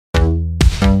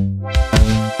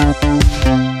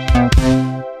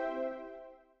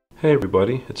Hey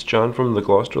everybody, it's John from the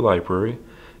Gloucester Library,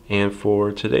 and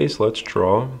for today's let's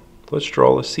draw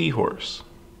a seahorse.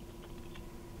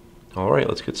 Alright,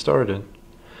 let's get started.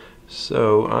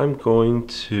 So I'm going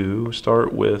to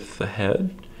start with the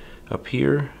head up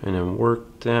here and then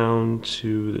work down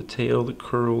to the tail that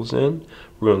curls in.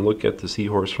 We're going to look at the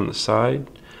seahorse from the side.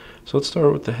 So let's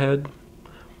start with the head.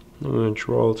 I'm going to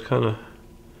draw, it's kind of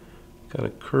got a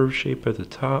curved shape at the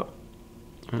top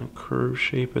and a curved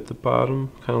shape at the bottom,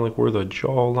 kind of like where the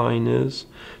jaw line is.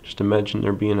 Just imagine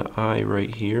there being an eye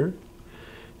right here,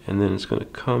 and then it's going to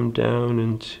come down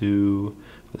into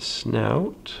the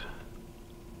snout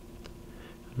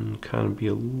and kind of be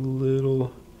a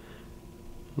little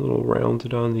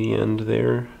rounded on the end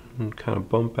there and kind of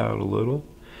bump out a little,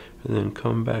 and then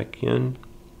come back in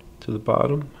to the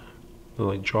bottom, the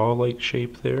like jaw-like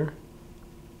shape there.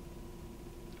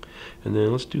 And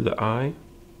then let's do the eye.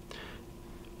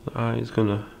 The eye is going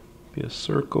to be a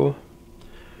circle,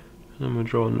 and I'm going to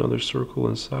draw another circle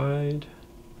inside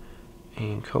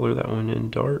and color that one in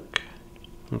dark.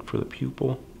 Look for the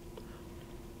pupil.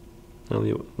 Now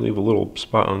leave a little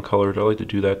spot uncolored. I like to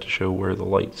do that to show where the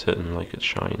light's hitting, like it's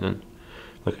shining,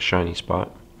 like a shiny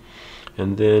spot.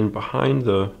 And then behind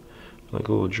the like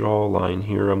little jaw line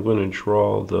here, I'm going to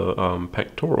draw the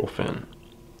pectoral fin,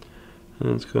 and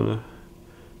it's going to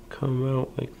come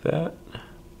out like that.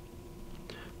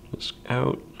 Just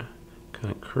out,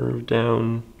 kind of curve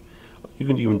down. You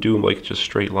can even do like just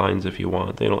straight lines if you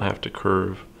want. They don't have to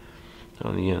curve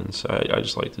on the ends. I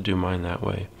just like to do mine that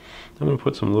way. I'm going to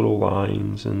put some little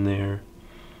lines in there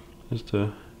just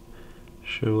to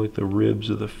show like the ribs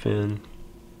of the fin.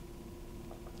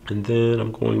 And then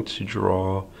I'm going to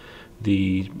draw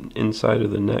the inside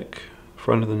of the neck,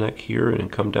 front of the neck here,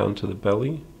 and come down to the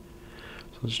belly.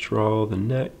 So let's draw the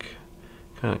neck,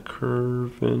 kind of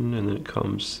curving, and then it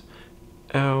comes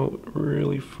out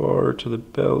really far to the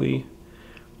belly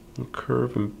and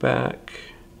curving back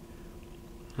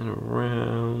and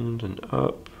around and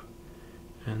up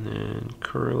and then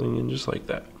curling in just like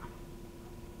that.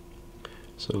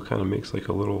 So it kind of makes like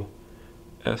a little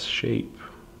S shape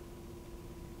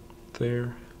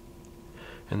there.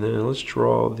 And then let's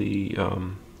draw the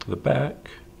back.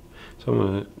 So I'm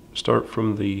going to start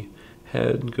from the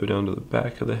head, go down to the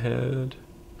back of the head,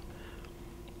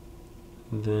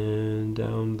 then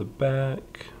down the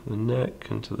back, the neck,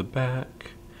 into the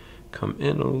back, come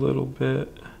in a little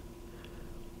bit,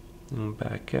 and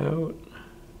back out,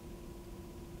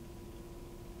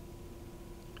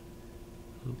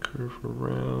 and curve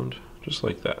around, just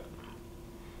like that.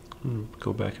 And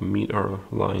go back and meet our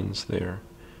lines there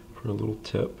for a little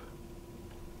tip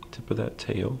of that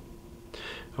tail.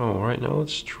 Alright, now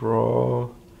let's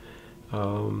draw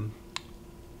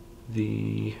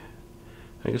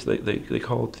I guess they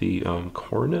call it the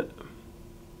cornet,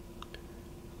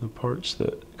 the parts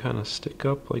that kind of stick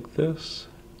up like this.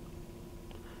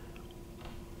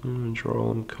 I'm going to draw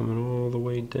them coming all the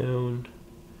way down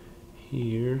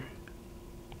here.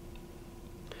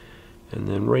 And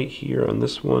then right here on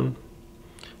this one,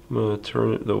 I'm going to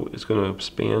turn it, though it's going to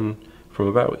span from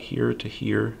about here to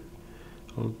here,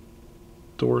 a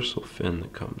dorsal fin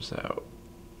that comes out.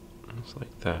 Just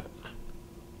like that.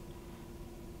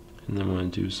 And then I'm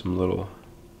going to do some little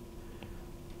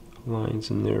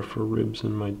lines in there for ribs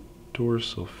in my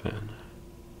dorsal fin.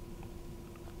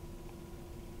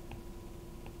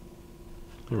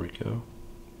 There we go.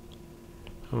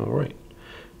 Alright.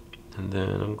 And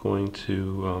then I'm going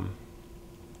to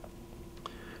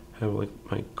have like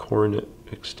my cornet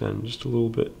extend just a little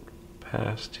bit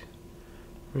past,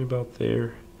 right about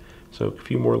there. So a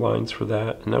few more lines for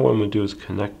that. And now what I'm going to do is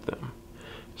connect them.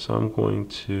 So I'm going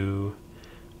to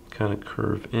kind of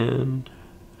curve in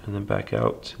and then back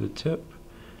out to the tip,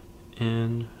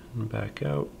 in and back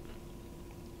out,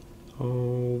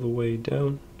 all the way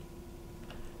down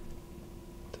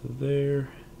to there,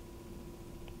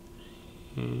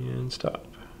 and stop.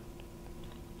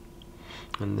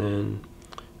 And then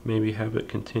maybe have it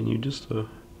continue just a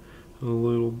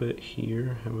little bit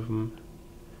here, have them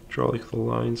draw like the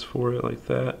lines for it like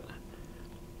that.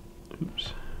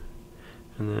 Oops.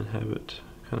 And then have it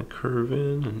kind of curve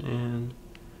in,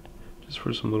 just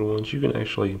for some little ones. You can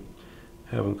actually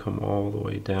have them come all the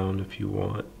way down if you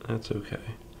want. That's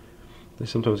okay. They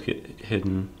sometimes get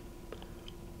hidden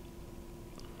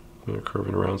when they're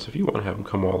curving around, so if you want to have them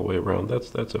come all the way around,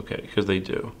 that's okay, because they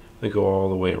do. They go all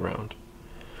the way around.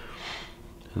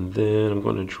 And then I'm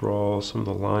going to draw some of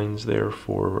the lines there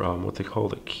for what they call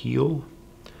the keel.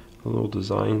 A little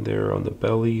design there on the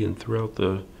belly and throughout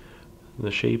the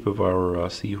shape of our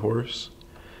seahorse.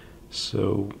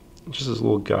 So just as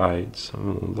little guides, I'm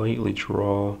going to lightly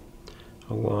draw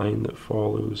a line that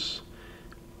follows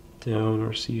down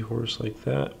our seahorse like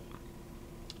that,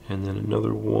 and then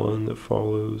another one that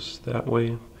follows that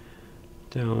way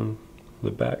down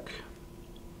the back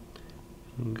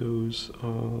and goes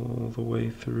all the way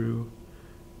through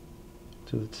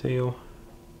to the tail,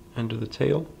 end of the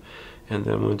tail. And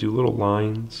then I'm going to do little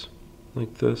lines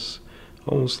like this,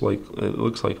 almost like it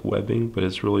looks like webbing, but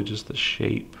it's really just the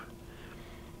shape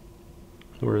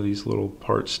where these little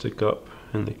parts stick up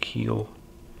in the keel.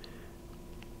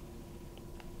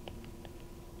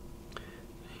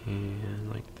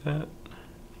 And like that.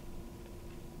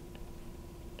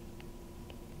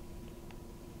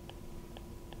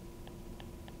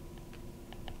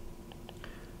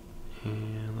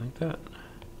 And like that.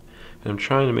 And I'm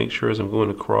trying to make sure as I'm going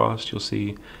across, you'll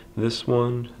see this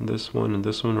one, and this one, and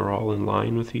this one are all in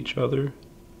line with each other.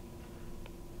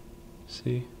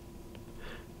 See?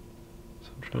 So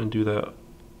I'm trying to do that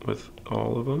with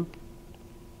all of them.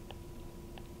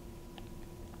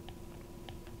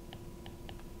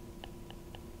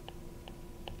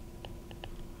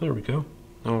 There we go.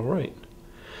 All right.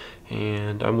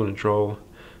 And I'm going to draw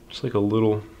just like a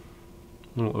little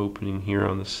opening here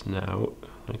on the snout,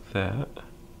 like that.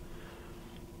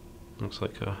 Looks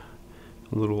like a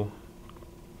little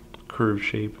curved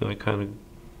shape, and I kind of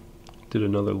did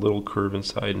another little curve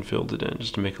inside and filled it in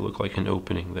just to make it look like an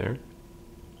opening there.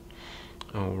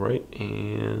 All right,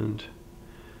 and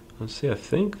let's see, I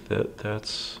think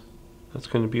that's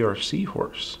going to be our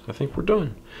seahorse. I think we're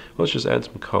done. Let's just add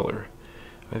some color.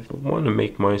 I want to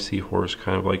make my seahorse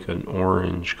kind of like an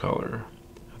orange color.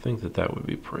 I think that would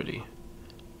be pretty.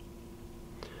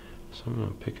 So I'm going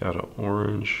to pick out an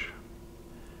orange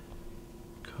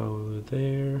color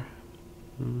there.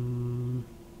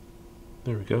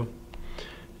 There we go.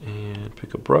 And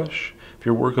pick a brush. If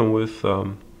you're working with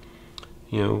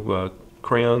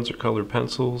crayons or colored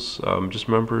pencils, just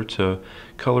remember to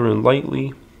color in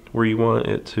lightly where you want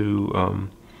it to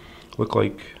look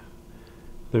like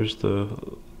there's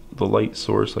the light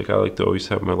source. Like I like to always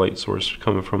have my light source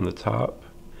coming from the top.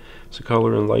 So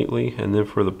color in lightly, and then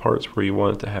for the parts where you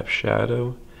want it to have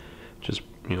shadow, just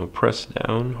press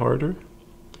down harder.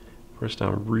 Press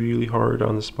down really hard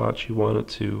on the spots you want it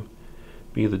to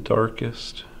be the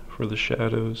darkest for the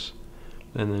shadows,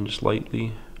 and then just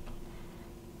lightly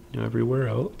everywhere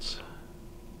else.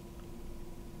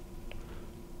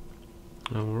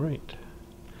 Alright.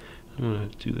 I'm going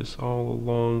to do this all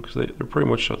along because they're pretty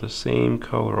much the same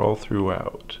color all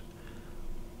throughout.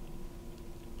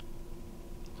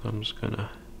 So I'm just going to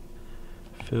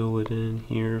fill it in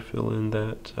here, fill in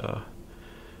that,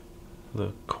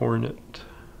 the coronet.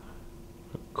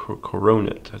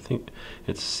 Coronet. I think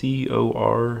it's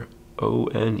C-O-R-O-N-E-T.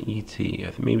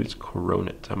 I think maybe it's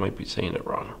coronet. I might be saying it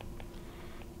wrong.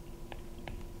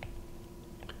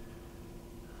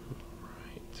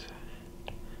 Right.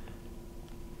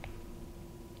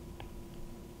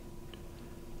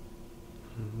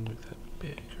 Make that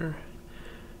bigger.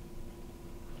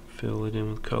 Fill it in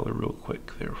with color real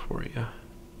quick there for you.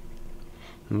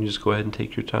 And you just go ahead and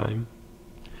take your time.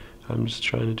 I'm just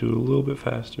trying to do it a little bit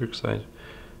faster because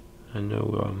I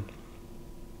know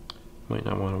might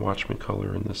not want to watch me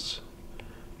color in this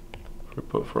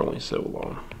for only so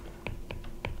long.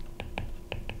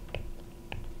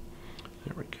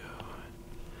 There we go.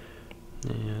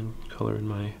 And color in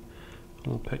my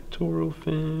little pectoral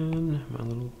fin, my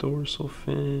little dorsal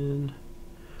fin.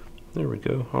 There we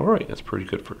go. Alright, that's pretty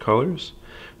good for colors.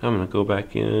 Now I'm going to go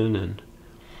back in and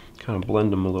kind of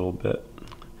blend them a little bit.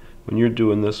 When you're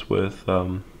doing this with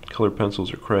colored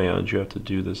pencils or crayons, you have to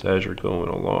do this as you're going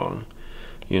along.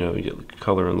 You get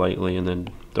coloring lightly and then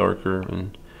darker,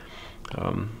 and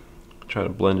try to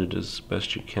blend it as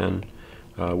best you can.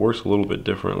 It works a little bit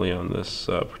differently on this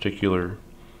particular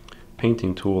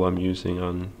painting tool I'm using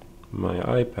on my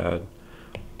iPad.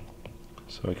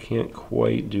 So I can't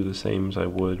quite do the same as I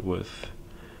would with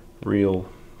real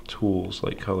tools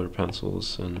like colored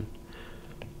pencils, and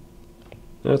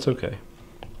that's okay.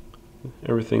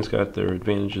 Everything's got their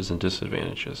advantages and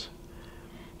disadvantages.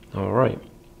 Alright,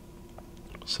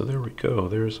 so there we go.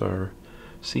 There's our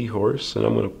seahorse, and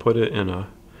I'm going to put it in a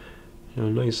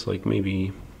nice, like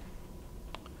maybe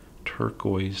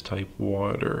turquoise type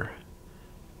water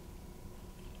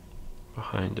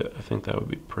behind it. I think that would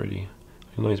be pretty.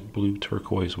 A nice blue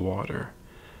turquoise water.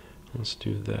 Let's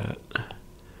do that.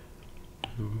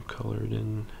 Color it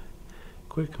in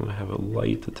quick. I'm going to have a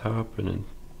light at the top and then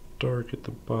dark at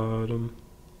the bottom.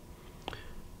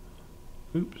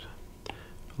 Oops.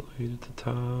 Light at the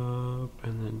top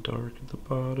and then dark at the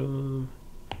bottom.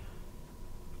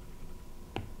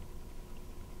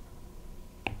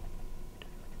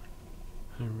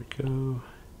 There we go.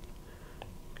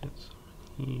 Get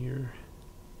some here.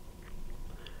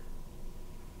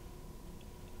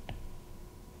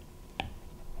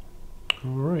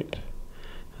 Alright,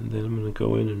 and then I'm going to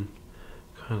go in and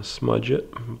kind of smudge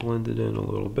it and blend it in a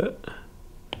little bit,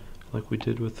 like we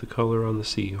did with the color on the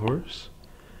Seahorse.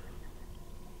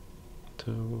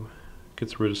 So it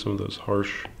gets rid of some of those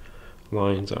harsh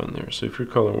lines on there. So if you're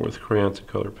coloring with crayons and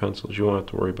colored pencils, you won't have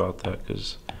to worry about that,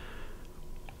 because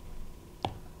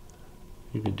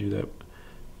you can do that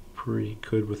pretty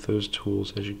good with those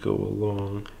tools as you go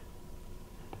along.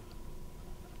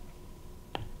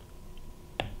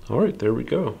 Alright, there we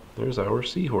go. There's our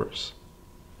Seahorse.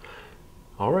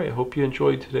 Alright, I hope you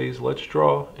enjoyed today's Let's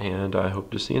Draw, and I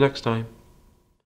hope to see you next time.